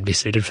think I'd be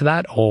suited for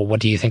that? Or what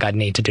do you think I'd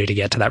need to do to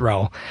get to that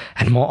role?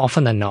 And more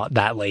often than not,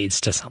 that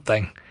leads to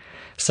something.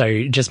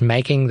 So just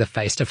making the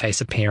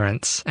face-to-face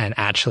appearance and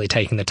actually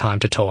taking the time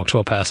to talk to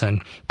a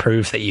person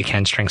proves that you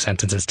can string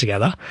sentences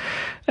together.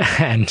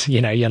 And,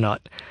 you know, you're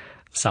not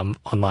some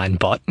online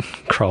bot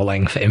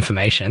crawling for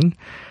information.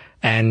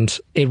 And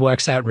it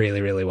works out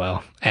really, really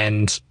well.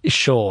 And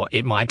sure,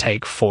 it might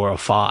take 4 or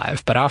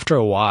 5, but after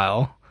a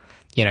while,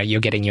 you know,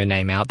 you're getting your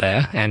name out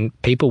there and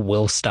people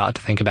will start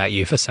to think about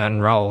you for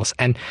certain roles.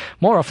 And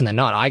more often than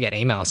not, I get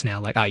emails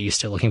now like, are you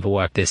still looking for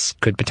work? This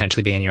could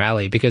potentially be in your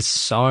alley, because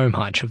so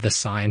much of the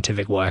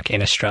scientific work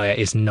in Australia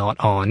is not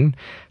on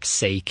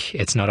Seek.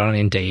 It's not on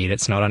Indeed.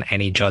 It's not on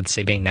any job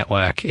seeking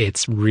network.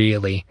 It's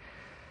really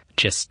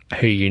just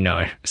who you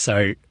know.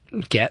 So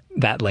get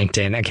that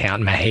LinkedIn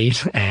account made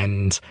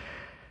and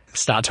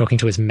start talking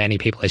to as many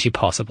people as you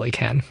possibly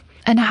can.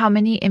 And how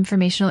many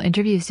informational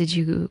interviews did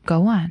you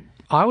go on?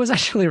 I was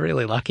actually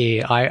really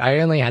lucky. I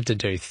only had to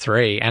do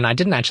 3, and I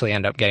didn't actually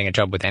end up getting a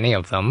job with any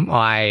of them.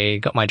 I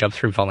got my job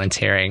through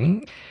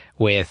volunteering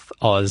with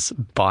Oz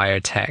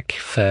Biotech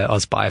for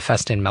Oz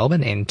Biofest in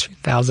Melbourne in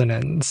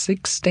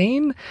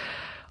 2016.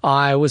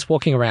 I was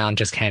walking around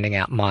just handing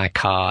out my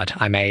card.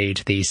 I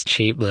made these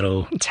cheap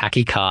little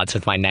tacky cards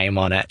with my name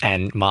on it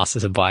and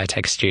Masters of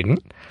Biotech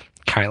student,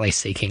 currently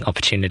seeking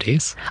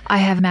opportunities. I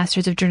have a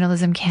Masters of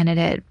Journalism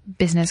candidate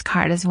business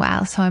card as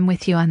well, so I'm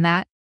with you on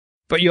that.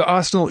 But your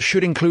arsenal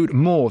should include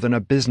more than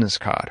a business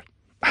card.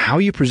 How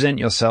you present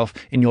yourself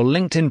in your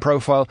LinkedIn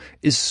profile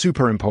is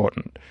super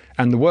important,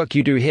 and the work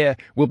you do here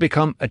will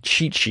become a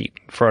cheat sheet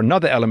for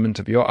another element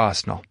of your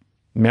arsenal.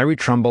 Mary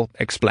Trumbull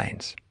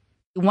explains.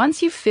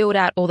 Once you've filled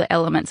out all the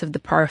elements of the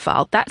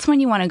profile, that's when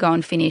you want to go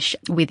and finish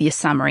with your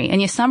summary. And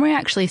your summary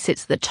actually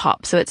sits at the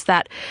top. So it's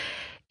that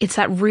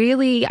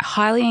really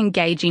highly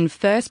engaging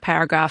first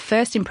paragraph,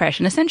 first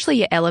impression, essentially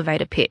your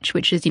elevator pitch,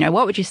 which is,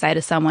 what would you say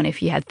to someone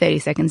if you had 30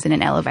 seconds in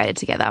an elevator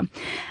together?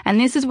 And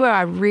this is where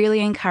I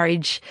really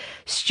encourage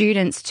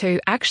students to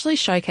actually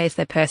showcase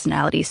their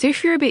personality. So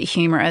if you're a bit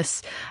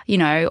humorous,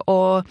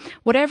 or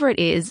whatever it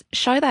is,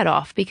 show that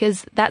off,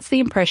 because that's the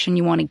impression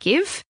you want to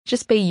give.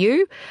 Just be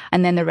you,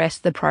 and then the rest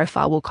of the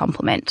profile will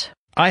complement.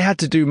 I had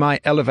to do my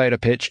elevator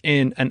pitch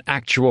in an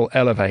actual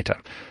elevator,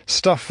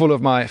 stuffed full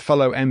of my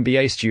fellow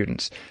MBA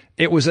students.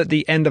 It was at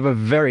the end of a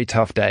very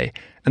tough day,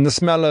 and the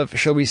smell of,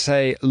 shall we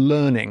say,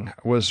 learning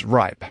was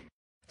ripe.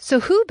 So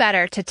who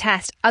better to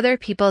test other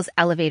people's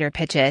elevator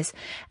pitches?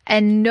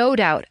 And no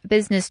doubt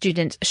business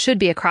students should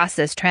be across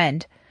this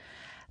trend.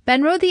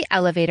 Ben rode the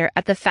elevator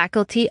at the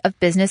Faculty of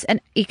Business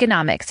and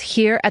Economics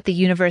here at the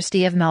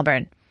University of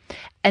Melbourne.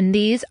 And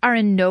these are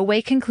in no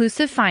way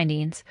conclusive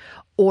findings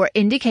or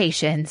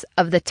indications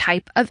of the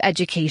type of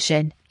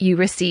education you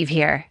receive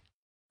here.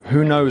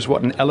 Who knows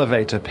what an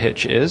elevator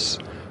pitch is?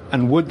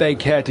 And would they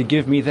care to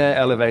give me their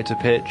elevator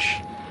pitch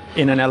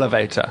in an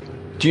elevator?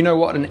 Do you know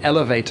what an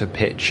elevator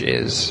pitch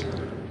is?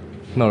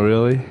 Not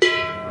really.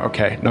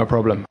 Okay, no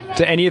problem.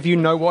 Do any of you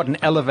know what an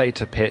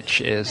elevator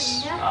pitch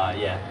is?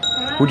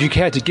 Yeah. Would you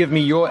care to give me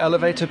your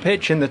elevator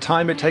pitch in the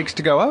time it takes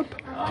to go up?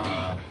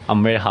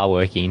 I'm very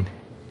hardworking.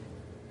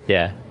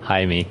 Yeah,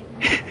 hire me.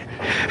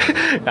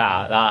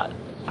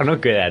 I'm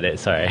not good at it,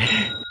 sorry.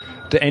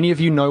 Do any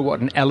of you know what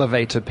an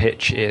elevator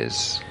pitch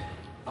is?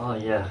 Oh,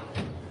 yeah.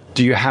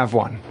 Do you have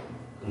one?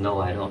 No,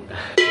 I don't.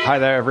 Hi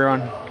there, everyone.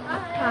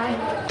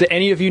 Hi. Do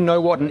any of you know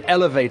what an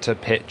elevator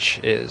pitch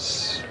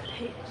is?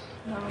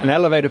 An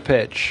elevator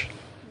pitch?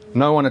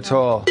 No one at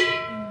all.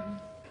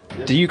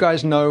 Do you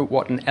guys know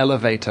what an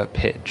elevator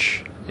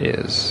pitch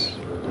is?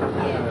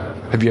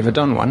 Have you ever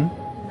done one?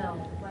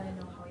 No, but I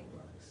know how it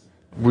works.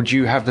 Would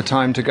you have the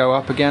time to go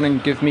up again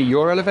and give me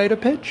your elevator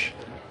pitch?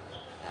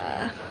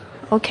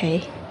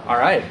 Okay. All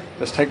right,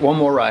 let's take one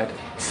more ride.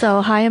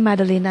 So, hi, I'm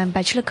Madeline. I'm a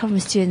Bachelor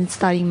Commerce student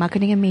studying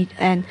marketing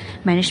and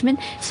management.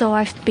 So,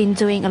 I've been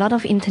doing a lot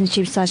of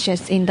internships, such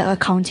as in the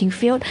accounting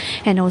field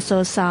and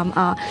also some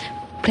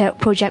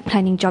project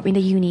planning job in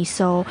the uni.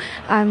 So,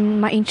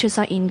 my interests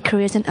are in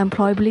careers and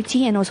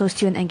employability and also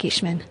student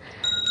engagement.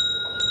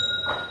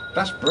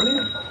 That's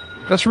brilliant.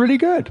 That's really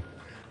good.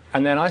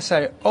 And then I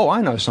say,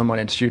 I know someone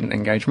in student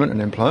engagement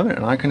and employment,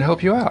 and I can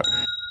help you out.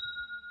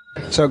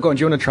 So, go on, do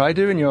you want to try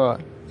doing your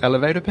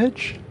elevator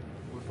pitch?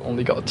 We've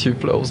only got 2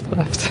 floors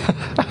left.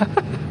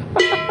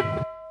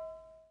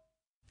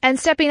 And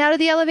stepping out of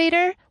the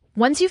elevator,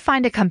 once you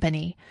find a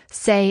company,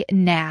 say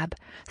NAB,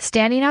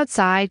 standing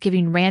outside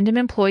giving random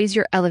employees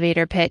your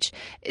elevator pitch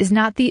is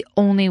not the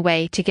only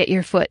way to get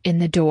your foot in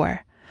the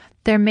door.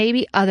 There may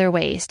be other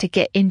ways to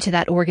get into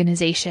that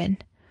organization.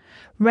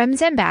 Rem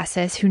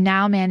Zambassis, who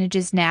now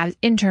manages NAB's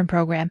intern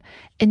program,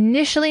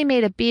 initially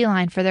made a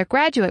beeline for their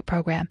graduate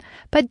program,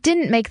 but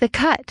didn't make the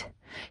cut.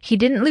 He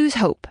didn't lose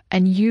hope,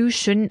 and you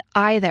shouldn't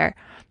either.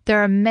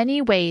 There are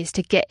many ways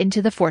to get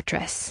into the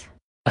fortress.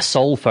 A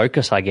sole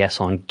focus, I guess,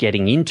 on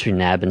getting into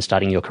NAB and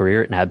starting your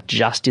career at NAB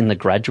just in the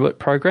graduate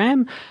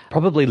program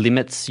probably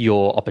limits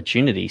your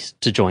opportunities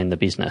to join the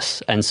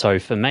business. And so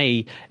for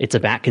me, it's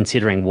about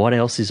considering what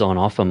else is on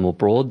offer more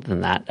broad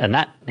than that. And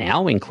that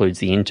now includes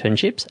the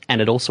internships,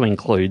 and it also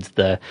includes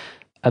the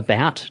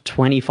about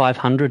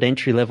 2,500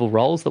 entry-level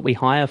roles that we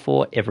hire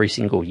for every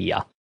single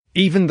year.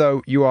 Even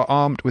though you are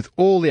armed with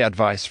all the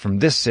advice from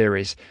this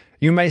series,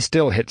 you may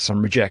still hit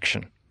some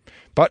rejection.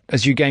 But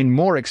as you gain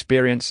more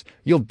experience,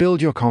 you'll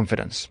build your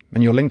confidence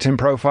and your LinkedIn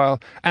profile,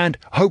 and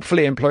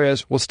hopefully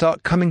employers will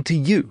start coming to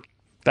you.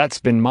 That's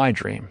been my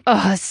dream.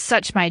 Oh,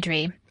 such my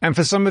dream. And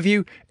for some of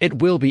you, it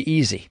will be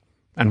easy.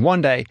 And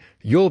one day,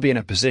 you'll be in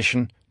a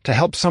position to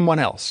help someone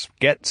else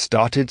get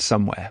started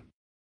somewhere.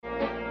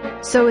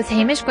 So is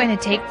Hamish going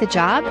to take the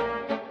job?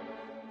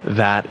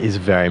 That is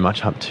very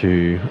much up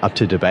to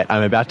debate.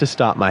 I'm about to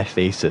start my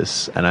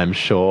thesis, and I'm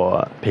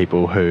sure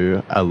people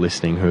who are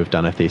listening who have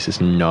done a thesis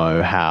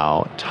know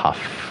how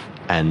tough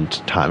and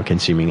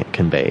time-consuming it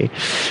can be.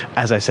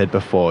 As I said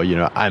before,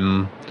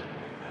 I'm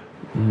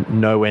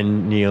nowhere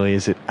nearly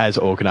as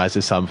organised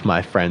as some of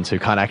my friends who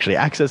can't actually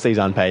access these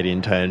unpaid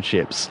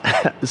internships.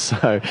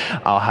 So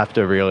I'll have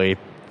to really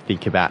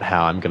think about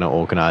how I'm going to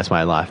organise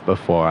my life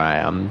before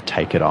I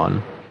take it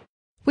on.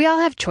 We all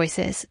have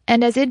choices,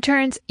 and as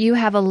interns, you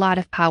have a lot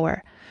of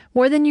power,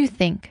 more than you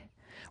think.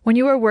 When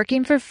you are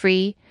working for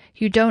free,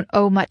 you don't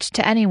owe much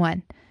to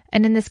anyone,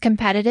 And in this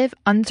competitive,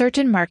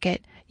 uncertain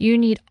market, you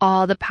need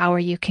all the power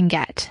you can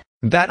get.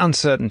 That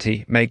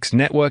uncertainty makes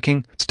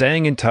networking,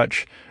 staying in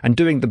touch, and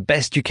doing the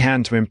best you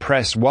can to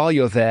impress while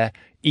you're there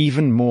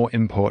even more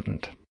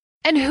important.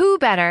 And who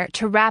better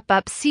to wrap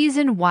up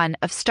Season 1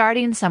 of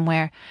Starting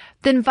Somewhere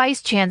than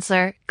Vice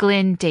Chancellor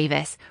Glyn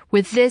Davis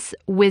with this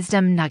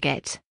wisdom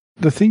nugget.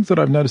 The things that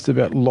I've noticed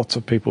about lots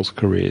of people's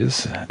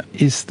careers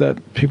is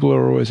that people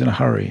are always in a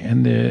hurry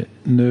and they're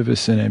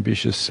nervous and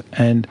ambitious,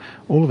 and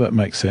all of that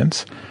makes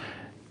sense.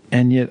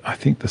 And yet I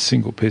think the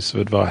single piece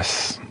of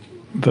advice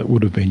that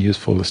would have been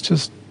useful is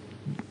just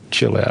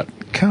chill out,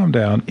 calm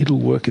down, it'll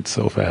work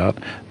itself out.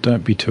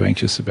 Don't be too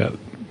anxious about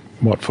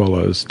what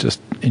follows.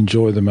 Just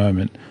enjoy the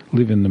moment,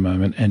 live in the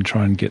moment, and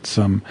try and get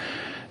some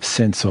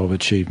sense of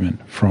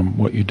achievement from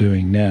what you're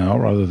doing now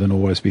rather than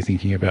always be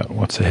thinking about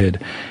what's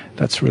ahead.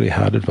 That's really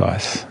hard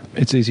advice.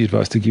 It's easy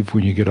advice to give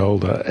when you get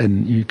older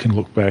and you can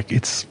look back.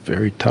 It's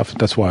very tough.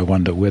 That's why I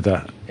wonder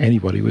whether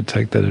anybody would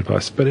take that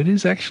advice. But it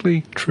is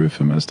actually true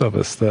for most of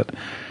us that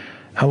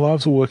our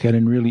lives will work out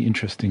in really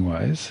interesting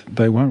ways.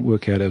 They won't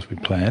work out as we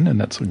plan, and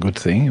that's a good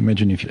thing.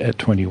 Imagine if you at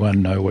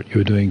 21 know what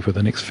you're doing for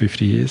the next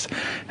 50 years,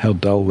 how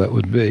dull that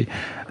would be.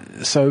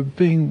 So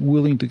being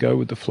willing to go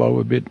with the flow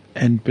a bit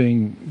and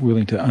being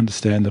willing to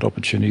understand that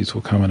opportunities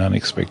will come in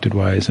unexpected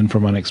ways and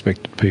from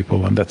unexpected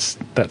people, and that's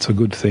a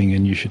good thing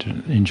and you should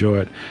enjoy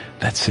it.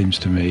 That seems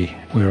to me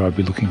where I'd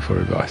be looking for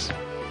advice.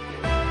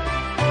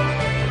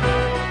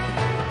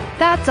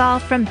 That's all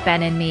from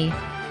Ben and me.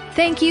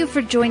 Thank you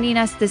for joining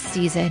us this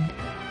season.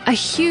 A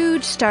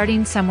huge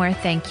Starting Somewhere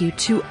thank you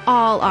to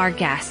all our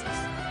guests.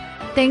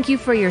 Thank you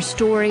for your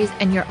stories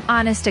and your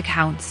honest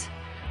accounts.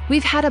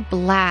 We've had a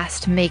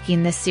blast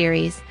making this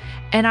series,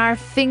 and our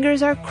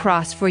fingers are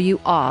crossed for you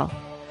all.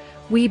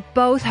 We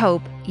both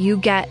hope you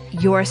get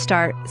your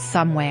start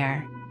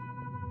somewhere.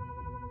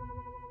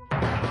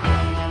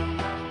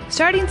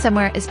 Starting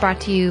Somewhere is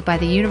brought to you by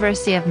the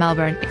University of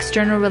Melbourne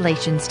External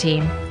Relations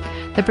Team.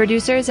 The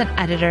producers and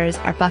editors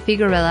are Buffy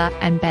Gorilla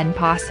and Ben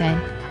Pawson.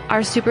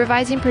 Our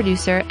supervising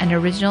producer and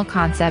original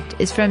concept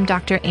is from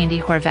Dr. Andy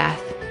Horvath.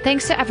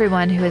 Thanks to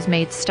everyone who has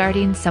made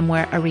Starting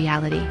Somewhere a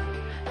reality.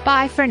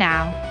 Bye for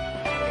now.